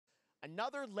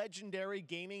Another legendary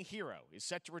gaming hero is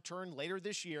set to return later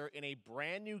this year in a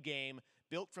brand new game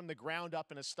built from the ground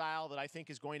up in a style that I think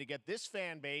is going to get this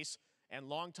fan base and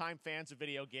longtime fans of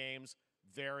video games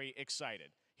very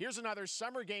excited. Here's another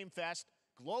Summer Game Fest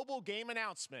global game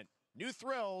announcement. New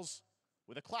thrills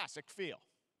with a classic feel.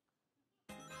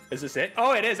 Is this it?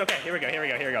 Oh, it is. Okay, here we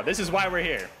go. This is why we're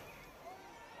here.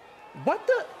 What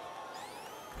the?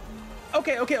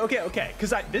 Okay.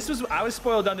 Because I was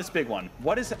spoiled on this big one.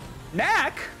 What is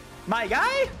Knack? My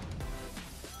guy?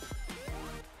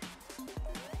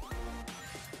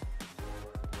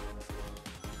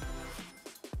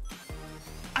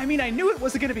 I mean, I knew it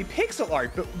wasn't gonna be pixel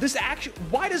art, but this actually,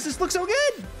 why does this look so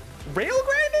good? Rail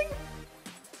grinding?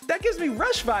 That gives me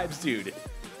Rush vibes, dude.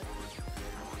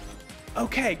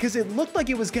 Okay, because it looked like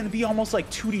it was gonna be almost like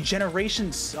 2D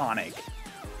Generation Sonic.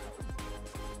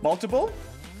 Multiple?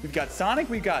 We've got Sonic,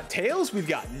 we've got Tails, we've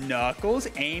got Knuckles,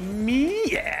 Amy,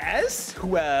 yes.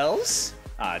 Who else?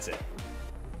 Ah, that's it.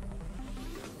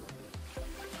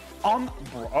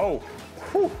 Oh,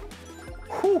 whew.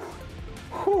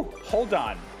 Hold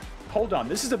on.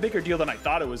 This is a bigger deal than I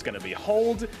thought it was gonna be.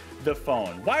 Hold the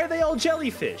phone. Why are they all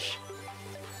jellyfish?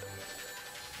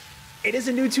 It is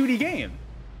a new 2D game.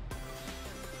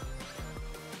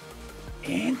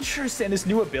 Interesting. His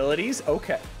new abilities.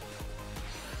 Okay.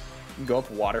 Go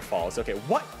up waterfalls. Okay.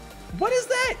 What is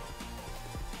that?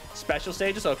 Special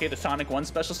stages. Okay, the Sonic 1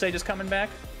 special stage is coming back.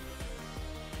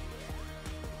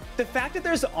 The fact that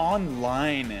there's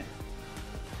online.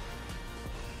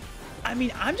 I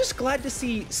mean, I'm just glad to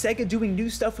see SEGA doing new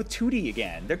stuff with 2D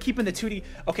again. They're keeping the 2D.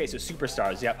 Okay, so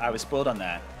Superstars. Yep, I was spoiled on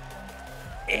that.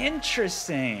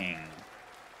 Interesting.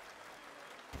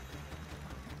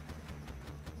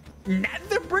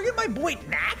 They're bringing my boy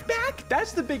Knack back?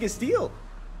 That's the biggest deal.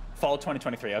 Fall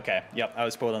 2023. Okay. Yep, I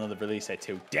was spoiled on the release date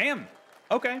too. Damn.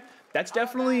 Okay. That's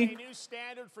definitely.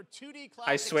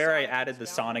 I swear I added the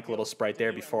Sonic little sprite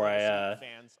there before I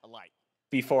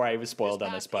was spoiled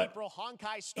on this, but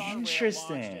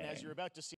interesting.